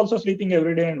 which is also sleeping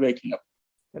every day and waking up.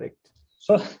 Correct.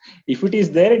 So if it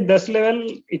is there at this level,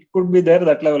 it could be there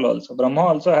that level also. Brahma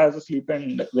also has a sleep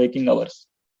and waking hours.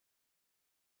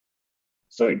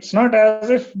 So it's not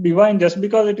as if divine, just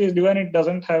because it is divine, it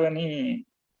doesn't have any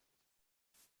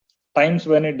times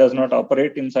when it does not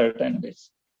operate in certain ways.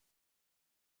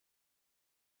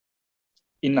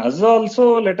 In us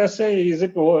also, let us say, is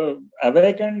it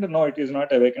awakened? No, it is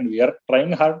not awakened. We are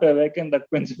trying hard to awaken that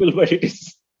principle, but it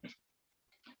is.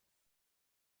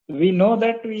 We know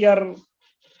that we are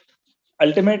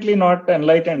ultimately not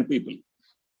enlightened people.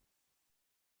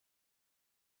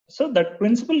 So that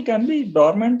principle can be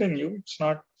dormant in you. It's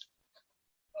not.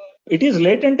 It is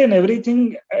latent in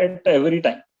everything at every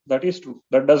time. That is true.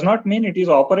 That does not mean it is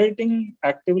operating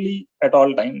actively at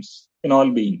all times in all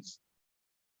beings.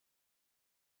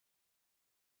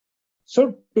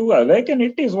 So to awaken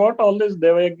it is what all this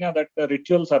Devayajna, that the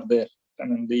rituals are there. I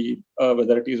mean,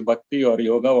 whether it is bhakti or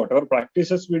yoga, whatever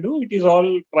practices we do, it is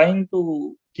all trying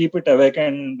to keep it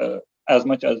awakened as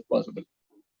much as possible.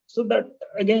 So that,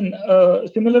 again,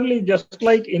 similarly, just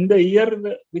like in the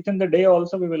year, within the day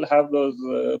also, we will have those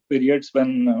periods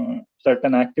when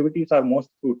certain activities are most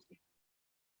fruitful.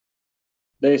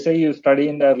 They say you study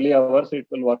in the early hours, it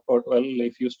will work out well.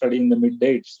 If you study in the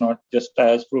midday, it's not just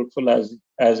as fruitful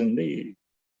as in the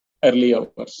early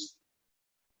hours.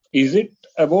 Is it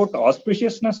about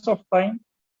auspiciousness of time?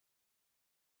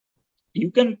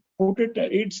 You can put it,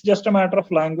 it's just a matter of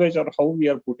language or how we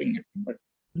are putting it. But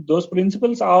those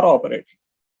principles are operating.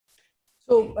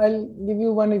 So I'll give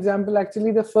you one example.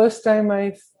 Actually, the first time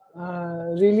I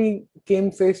really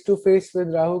came face to face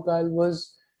with Rahu Kal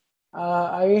was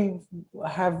I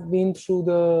have been through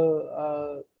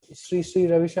the Sri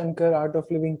Ravi Shankar Art of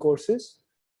Living courses,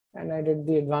 and I did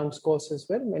the advanced course as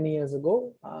well many years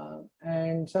ago.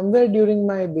 And somewhere during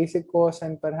my basic course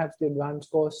and perhaps the advanced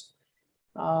course,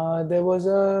 there was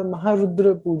a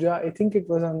Maharudra Puja. I think it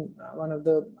was on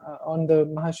on the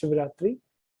Mahashivratri,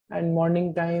 and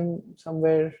morning time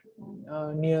somewhere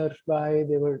nearby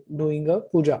they were doing a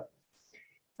puja,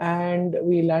 and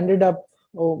we landed up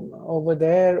over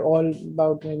there. All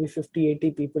about maybe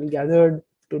 50-80 people gathered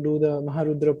to do the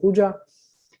Maharudra Puja,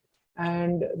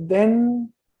 and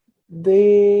then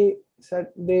they said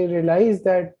they realized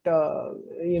that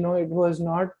it was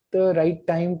not the right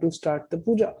time to start the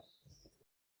puja,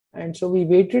 and so we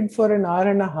waited for an hour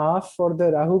and a half for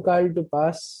the Rahu Kal to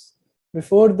pass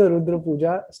before the Rudra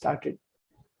Puja started.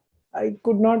 I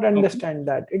could not understand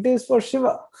that. It is for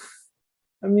Shiva.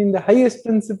 I mean, the highest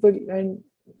principle, and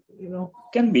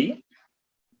Can be.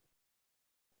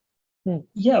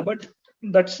 Yeah, but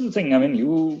that's the thing. I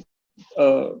mean,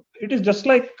 it is just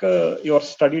like your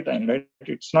study time, right?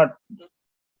 It's not,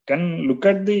 can look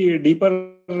at the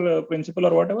deeper principle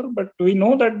or whatever, but we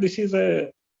know that this is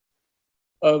a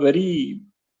very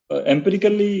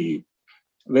empirically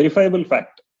verifiable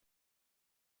fact.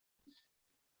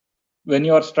 When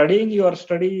you are studying, you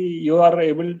are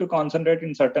able to concentrate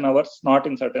in certain hours, not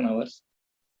in certain hours.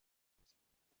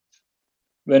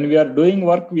 When we are doing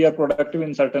work, we are productive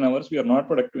in certain hours, we are not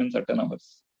productive in certain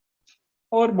hours.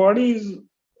 Our body is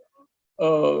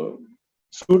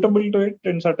suitable to it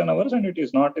in certain hours and it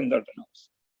is not in certain hours.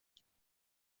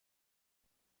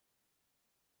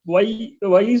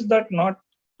 Why is that not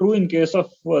true in case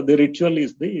of the ritual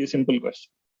is the simple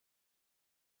question.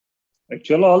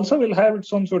 Ritual also will have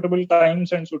its own suitable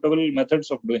times and suitable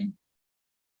methods of doing.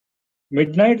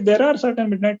 Midnight, there are certain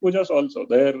midnight pujas also.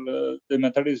 There, the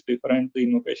method is different, the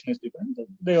invocation is different.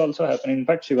 They also happen. In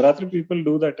fact, Shivratri people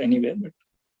do that anyway, but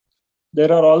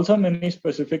there are also many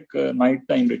specific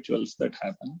nighttime rituals that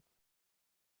happen.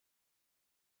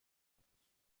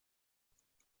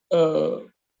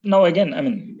 Now again, I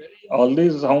mean, all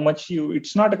these, how much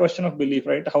it's not a question of belief,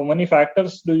 right? How many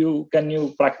factors can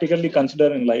you practically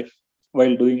consider in life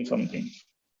while doing something?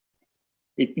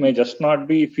 It may just not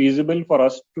be feasible for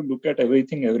us to look at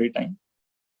everything every time.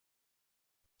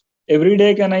 Every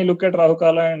day, can I look at Rahu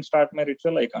Kala and start my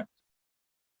ritual? I can't.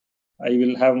 I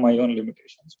will have my own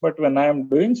limitations. But when I am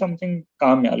doing something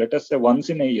Kamya, let us say once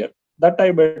in a year, that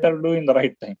I better do in the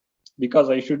right time because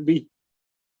I should be.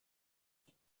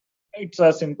 It's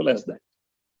as simple as that.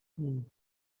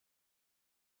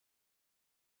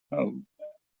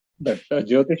 That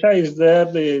Jyotisha is there,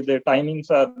 the timings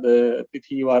are the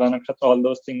Tithi, Vara, Nakshatra, all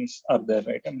those things are there,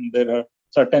 right? I mean, there are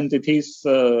certain Tithis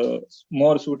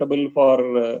more suitable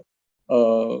for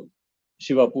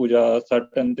Shiva Puja,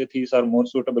 certain Tithis are more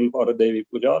suitable for Devi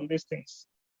Puja, all these things,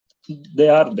 they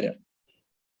are there.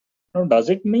 Now, does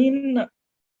it mean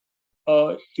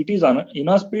it is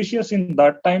inauspicious in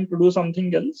that time to do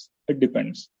something else? It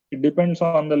depends. It depends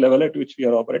on the level at which we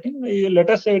are operating. Let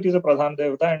us say it is a Pradhan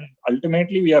Devata and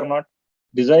ultimately we are not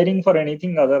desiring for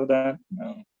anything other than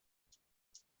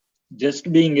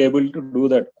just being able to do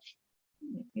that.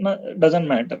 No, it doesn't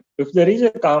matter. If there is a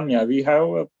Kamya, we have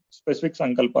a specific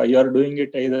Sankalpa. You are doing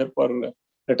it either for,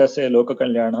 let us say, Loka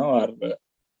Kalyana or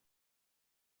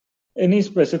any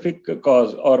specific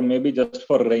cause or maybe just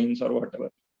for rains or whatever.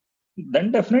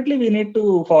 Then definitely we need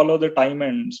to follow the time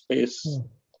and space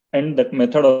and that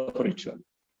method of ritual.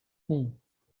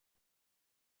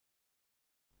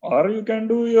 Or you can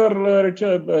do your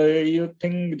ritual, you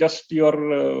think just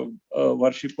your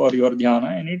worship or your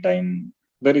dhyana anytime.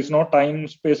 There is no time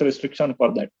space restriction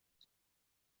for that.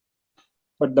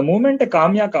 But the moment a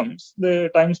kamya comes, the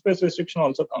time space restriction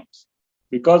also comes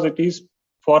because it is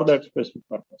for that specific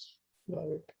purpose.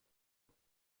 Right.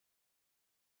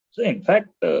 So in fact,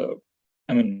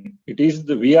 I mean,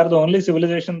 we are the only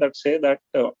civilization that say that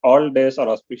all days are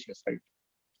auspicious, right?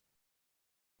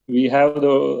 We have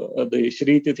the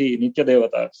Shri Tithi, Nitya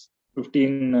Devatas,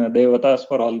 15 Devatas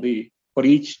for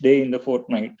each day in the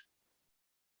fortnight.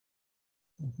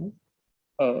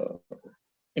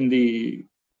 In the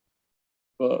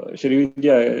Shri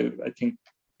Vidya, I think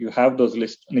you have those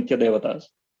lists, Nitya Devatas.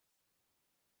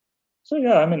 So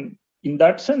yeah, I mean, in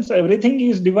that sense, everything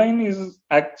is divine,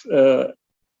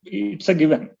 it's a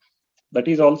given. That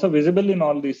is also visible in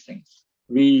all these things.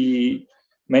 We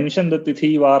mention the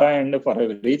Tithi, Vara, and for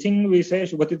everything we say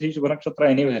Shubha Tithi, Shubha Nakshatra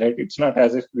anyway, right? It's not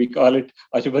as if we call it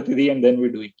Ashubha Tithi and then we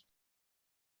do it.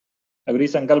 Every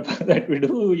Sankalpa that we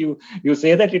do, you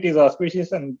say that it is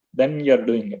auspicious and then you're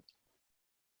doing it.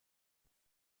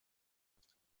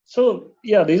 So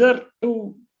yeah, these are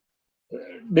two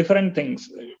different things.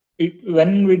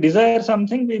 When we desire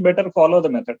something, we better follow the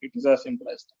method. It is as simple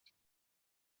as that.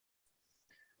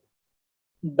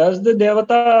 Does the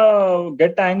Devata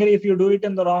get angry if you do it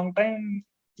in the wrong time?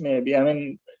 Maybe. I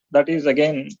mean, that is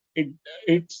again, it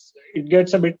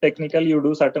gets a bit technical. You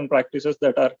do certain practices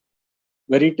that are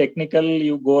very technical,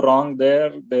 you go wrong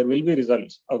there will be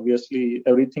results. Obviously,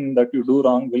 everything that you do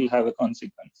wrong will have a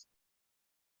consequence.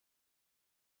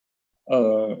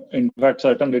 In fact,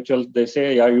 certain rituals, they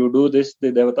say, yeah, you do this,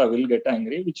 the devata will get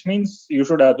angry, which means you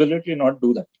should absolutely not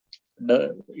do that.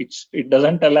 It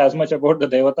doesn't tell as much about the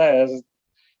devata as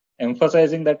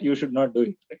emphasizing that you should not do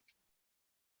it. Right?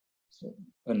 So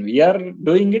when we are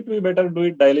doing it, we better do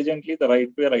it diligently, the right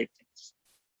way, right things.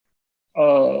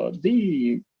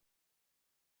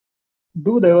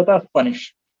 Do devatas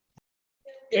punish?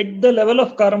 At the level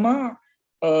of karma,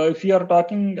 if you are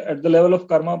talking at the level of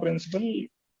karma principle,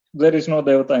 there is no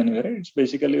devata anywhere. It's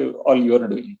basically all you are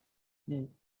doing.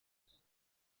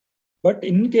 But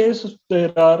in case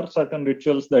there are certain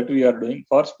rituals that we are doing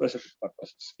for specific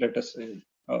purposes, let us say,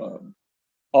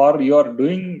 or you are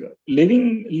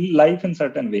living life in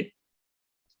certain way.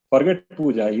 Forget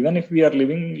puja. Even if we are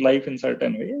living life in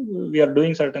certain way, we are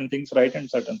doing certain things right and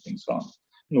certain things wrong.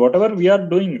 And whatever we are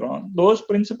doing wrong, those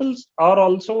principles are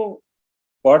also,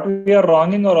 what we are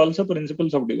wronging are also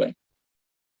principles of divine.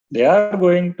 They are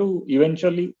going to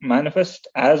eventually manifest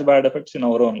as bad effects in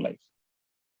our own life.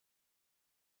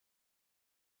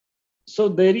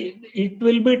 So it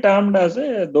will be termed as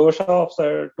a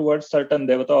dosha towards certain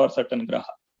devata or certain graha.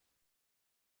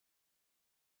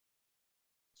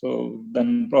 So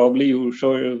then probably you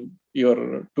show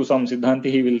to some Siddhanti,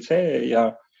 he will say,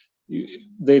 yeah,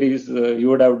 there is, you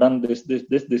would have done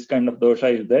this kind of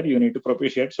dosha is there, you need to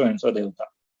propitiate so and so devata.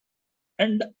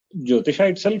 And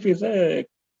Jyotisha itself is a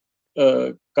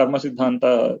karma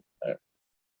siddhanta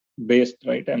based,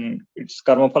 right? And it's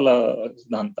karma phala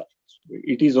siddhanta.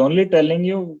 It is only telling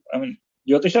you, I mean,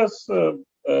 Jyotishas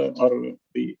or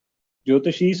the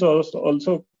Jyotishis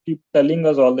also keep telling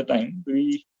us all the time,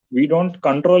 we don't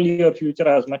control your future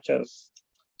as much as,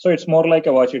 so it's more like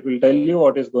a watch. It will tell you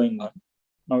what is going on.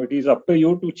 Now it is up to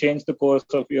you to change the course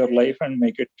of your life and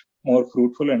make it more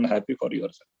fruitful and happy for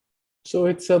yourself. So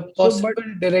it's a possible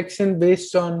direction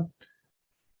based on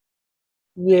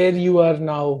where you are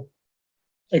now.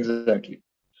 Exactly.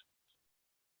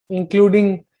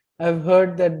 Including, I've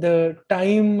heard that the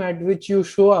time at which you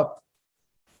show up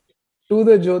to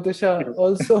the Jyotisha, yes,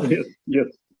 also. Yes.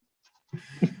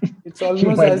 It's almost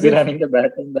you might as be if running a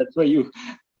bad time. That's why you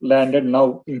landed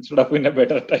now instead of in a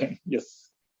better time. Yes.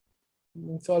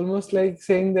 It's almost like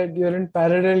saying that you're in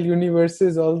parallel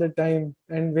universes all the time,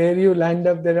 and where you land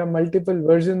up, there are multiple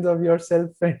versions of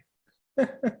yourself, and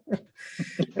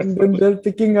then they're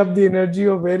picking up the energy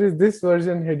of where is this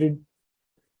version headed.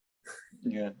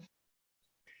 Yeah.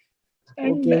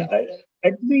 And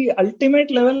at the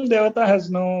ultimate level, devata has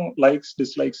no likes,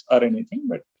 dislikes, or anything.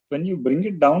 But when you bring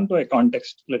it down to a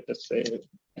context, let us say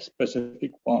a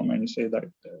specific form, and say that,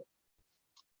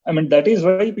 I mean, that is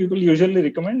why people usually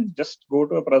recommend just go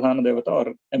to a pradhana devata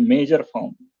or a major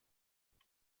form,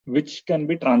 which can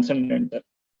be transcendental.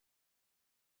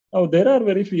 Now, there are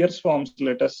very fierce forms,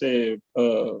 let us say,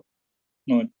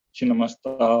 Chinnamasta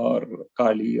or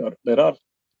Kali, or there are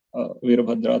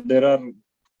Veerbhadra, there are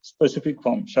specific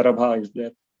forms, Sharabha is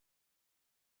there,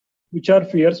 which are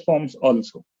fierce forms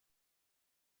also.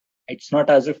 It's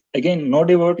not as if, again, no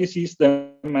devotee sees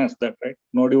them as that, right?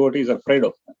 No devotee is afraid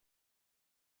of them.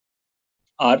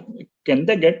 Or can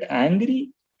they get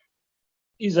angry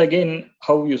is again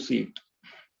how you see it.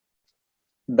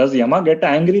 Does Yama get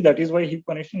angry? That is why he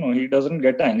punishes? No, he doesn't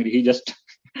get angry. He just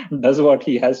does what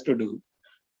he has to do.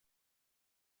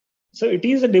 So it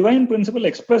is a divine principle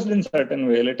expressed in certain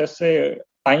way. Let us say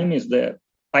time is there.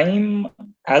 Time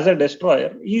as a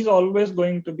destroyer is always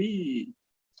going to be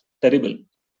terrible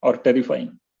or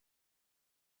terrifying.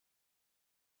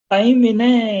 Time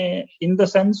in the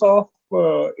sense of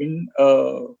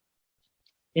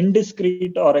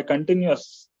indiscreet or a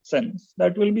continuous sense,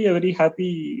 that will be a very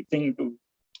happy thing to,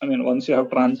 I mean, once you have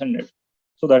transcended.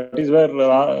 So that is where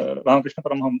Ramakrishna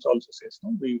Paramahamsa also says,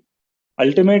 no?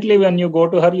 Ultimately, when you go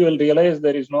to her, you will realize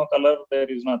there is no color, there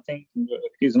is nothing,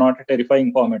 it is not a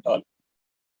terrifying form at all.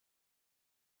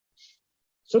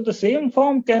 So the same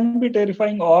form can be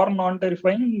terrifying or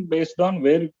non-terrifying based on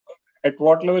at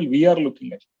what level we are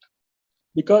looking at it.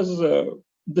 Because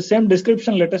the same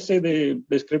description, let us say the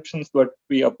descriptions that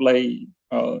we apply,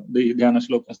 the dhyana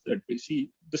slokas that we see,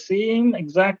 the same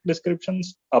exact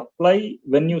descriptions apply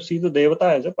when you see the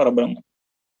devata as a parabrahma.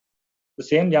 The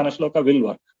same dhyana sloka will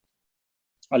work.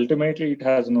 Ultimately, it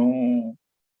has no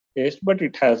taste, but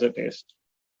it has a taste.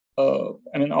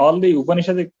 I mean, all the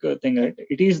Upanishadic thing, right?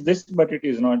 It is this, but it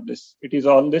is not this. It is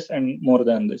all this and more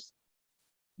than this.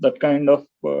 That kind of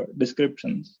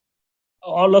descriptions.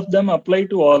 All of them apply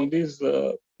to all these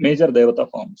major devata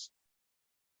forms.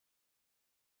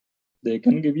 They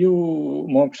can give you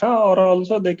moksha, or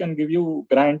also they can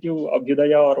grant you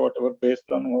abhyudaya or whatever, based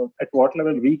on at what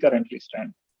level we currently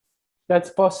stand.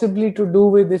 That's possibly to do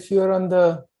with if you're on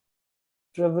the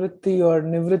pravritti or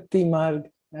nivritti marg,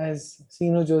 as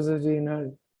Sino Josephji in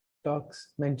her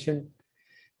talks mentioned.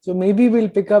 So maybe we'll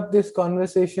pick up this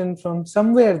conversation from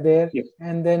somewhere there, Yes.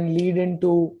 and then lead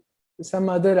into some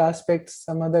other aspects,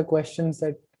 some other questions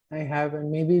that I have,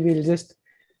 and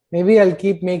maybe I'll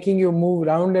keep making you move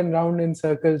round and round in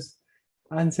circles,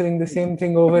 answering the same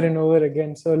thing over and over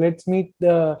again. So let's meet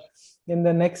in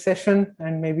the next session,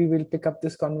 and maybe we'll pick up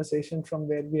this conversation from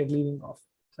where we are leaving off.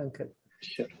 Sankar.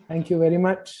 Sure. Thank you very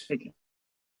much. Okay.